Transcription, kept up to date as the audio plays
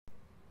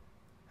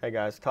Hey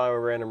guys, Tyler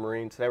with Random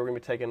Marine. Today we're going to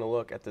be taking a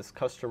look at this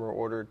customer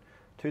ordered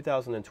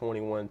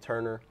 2021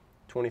 Turner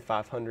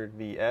 2500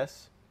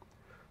 VS.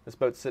 This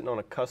boat's sitting on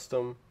a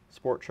custom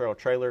Sport Trail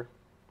trailer.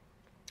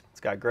 It's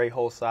got gray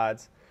hull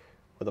sides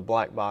with a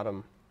black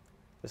bottom.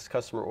 This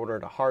customer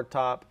ordered a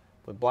hardtop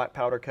with black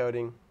powder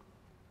coating,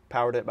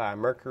 powered it by a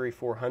Mercury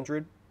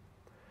 400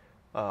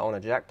 on a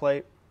jack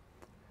plate.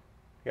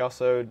 We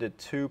also did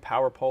 2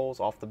 power poles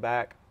off the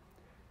back,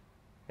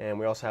 and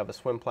we also have a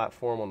swim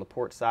platform on the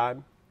port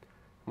side.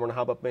 We're going to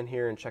hop up in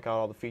here and check out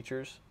all the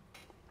features.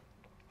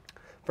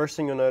 First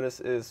thing you'll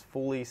notice is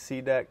fully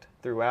sea-decked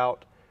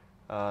throughout,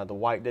 the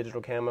white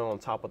digital camo on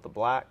top with the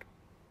black.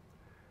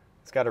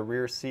 It's got a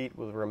rear seat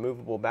with a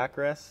removable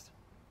backrest.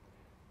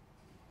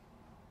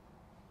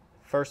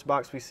 First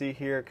box we see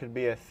here could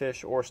be a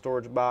fish or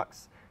storage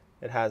box.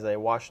 It has a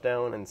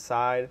washdown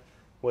inside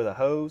with a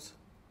hose.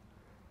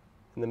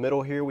 In the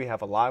middle here we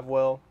have a live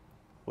well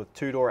with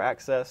 2-door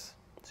access,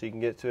 so you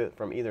can get to it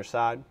from either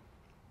side.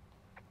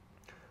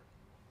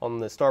 On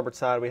the starboard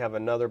side, we have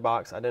another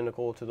box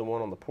identical to the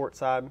one on the port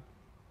side.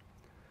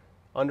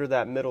 Under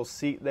that middle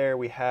seat there,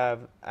 we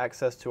have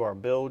access to our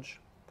bilge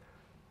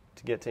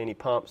to get to any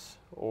pumps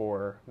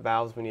or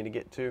valves we need to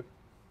get to.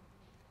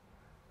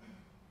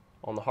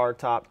 On the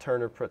hardtop,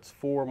 Turner puts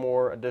 4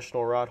 more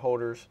additional rod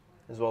holders,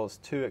 as well as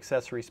 2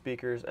 accessory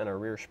speakers and a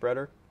rear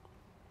spreader.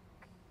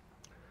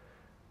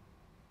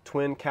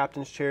 Twin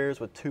captain's chairs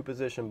with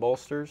 2-position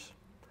bolsters.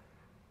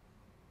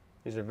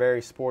 These are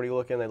very sporty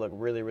looking. They look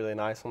really, really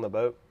nice on the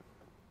boat.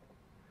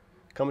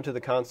 Coming to the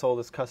console,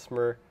 this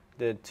customer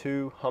did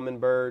 2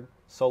 Humminbird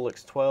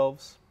Solix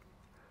 12s.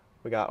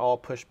 We got all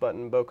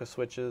push-button Boca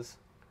switches,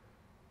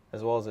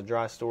 as well as a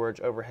dry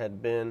storage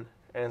overhead bin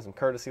and some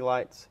courtesy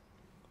lights.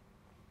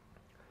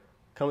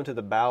 Coming to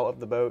the bow of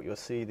the boat, you'll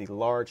see the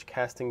large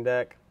casting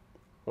deck,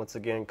 once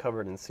again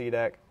covered in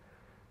SeaDek.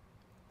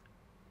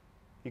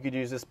 You could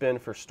use this bin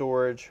for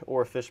storage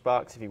or a fish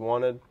box if you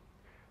wanted.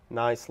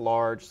 Nice,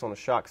 large, it's on a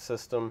shock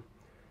system.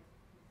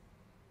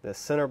 The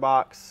center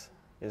box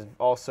is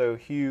also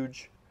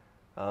huge.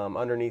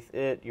 Underneath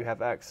it, you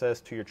have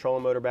access to your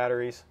trolling motor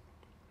batteries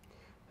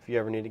if you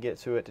ever need to get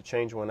to it to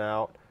change one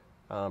out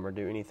or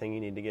do anything you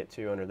need to get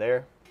to under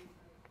there.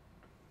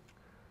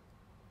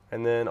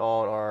 And then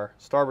on our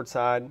starboard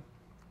side,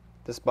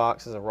 this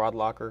box is a rod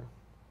locker.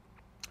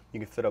 You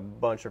can fit a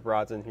bunch of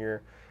rods in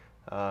here.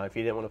 If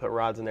you didn't want to put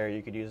rods in there,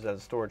 you could use it as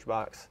a storage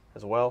box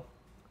as well.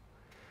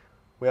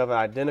 We have an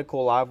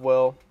identical live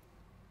well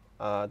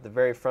at the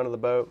very front of the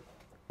boat,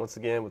 once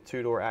again with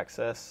 2-door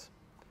access,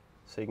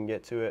 so you can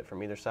get to it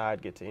from either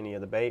side, get to any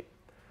of the bait.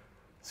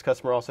 This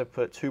customer also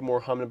put 2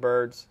 more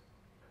Humminbirds,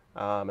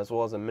 as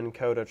well as a Minn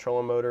Kota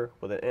trolling motor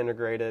with an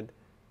integrated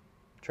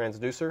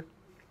transducer.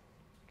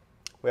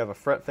 We have a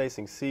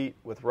front-facing seat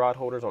with rod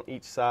holders on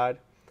each side,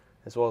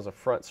 as well as a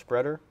front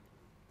spreader.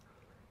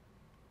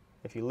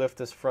 If you lift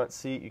this front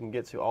seat, you can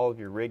get to all of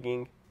your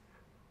rigging,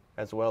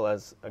 as well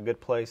as a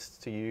good place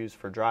to use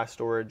for dry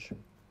storage.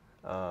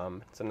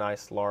 It's a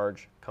nice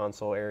large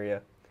console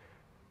area.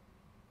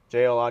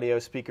 JL audio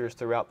speakers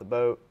throughout the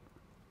boat.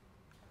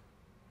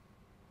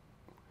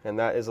 And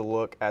that is a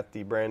look at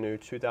the brand new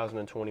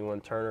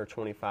 2021 Turner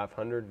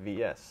 2500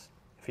 VS.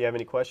 If you have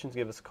any questions,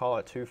 give us a call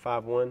at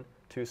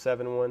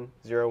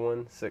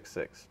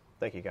 251-271-0166.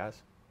 Thank you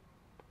guys.